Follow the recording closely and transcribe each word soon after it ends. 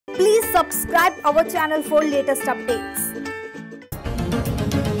subscribe our channel for latest updates.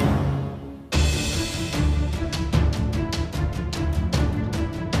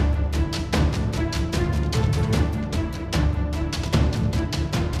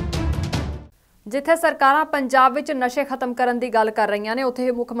 जिथे सरकारां पंजाब विच नशे खत्म करन दी गल कर रही ने,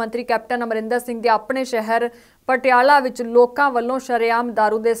 उत्थे मुख मंत्री कैप्टन अमरिंदर सिंह दे अपने शहर पटियाला विच लोकां वल्लों शरेआम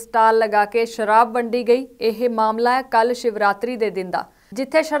दारू दे स्टाल लगा के शराब वंडी गई। यह मामला है कल शिवरात्रि दे दिन दा,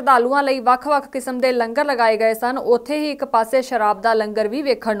 जिथे श्रद्धालुआं लई वख-वख किस्म दे लंगर लगाए गए सन, उत्थे ही एक पासे शराब दा लंगर भी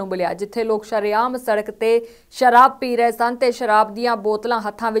वेखण नूं मिलिया, जिथे लोग शरेआम सड़क ते शराब पी रहे सन ते शराब दीआं बोतलां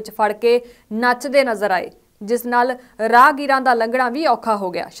हत्थां विच फड़ के नੱਚਦੇ नज़र आए, जिस नाल राहगीरां दा लंघना भी औखा हो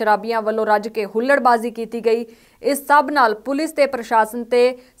गया। शराबियां वल्लों रज के हुल्लड़बाजी की गई। इस सब नाल पुलिस ते प्रशासन ते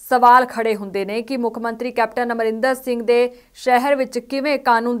सवाल खड़े हुंदे ने कि मुख मंत्री कैप्टन अमरिंदर सिंह दे शहर विच किवें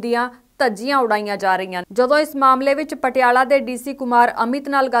कानून दीआं धज्जियां उड़ाईयां जा रहीआं। जदों इस मामले विच पटियाला दे डीसी कुमार अमित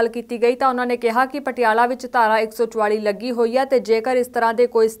नाल गल कीती गई तां उन्होंने कहा कि पटियाला विच धारा 144 लगी हुई है ते जेकर इस तरह दे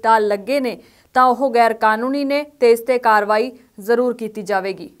कोई स्टाल लगे ने तां ओह गैर कानूनी ने ते इस ते कार्रवाई जरूर की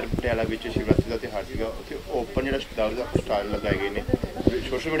जाएगी। पटियाला विच शिवरात्रि का त्योहार सीगा, उत्थे ओपन जिहड़ा स्टाल लगाए गए ने,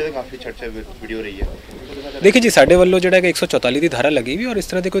 सोशल मीडिया ते काफ़ी चर्चा वीडियो रही है। देखिए जी, साडे वल्लों जिहड़ा 144 की धारा लगी हुई और इस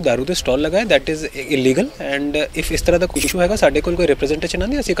तरह के कोई दारू के स्टॉल लगाए that is illegal and if इस तरह का कुछ इशू है साडे कोल कोई रिप्रेजेंटेशन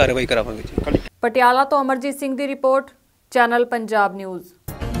आंदी असीं कार्रवाई करावांगे जी। पटियाला तो अमरजीत सिंह की रिपोर्ट, चैनल पंजाब न्यूज़।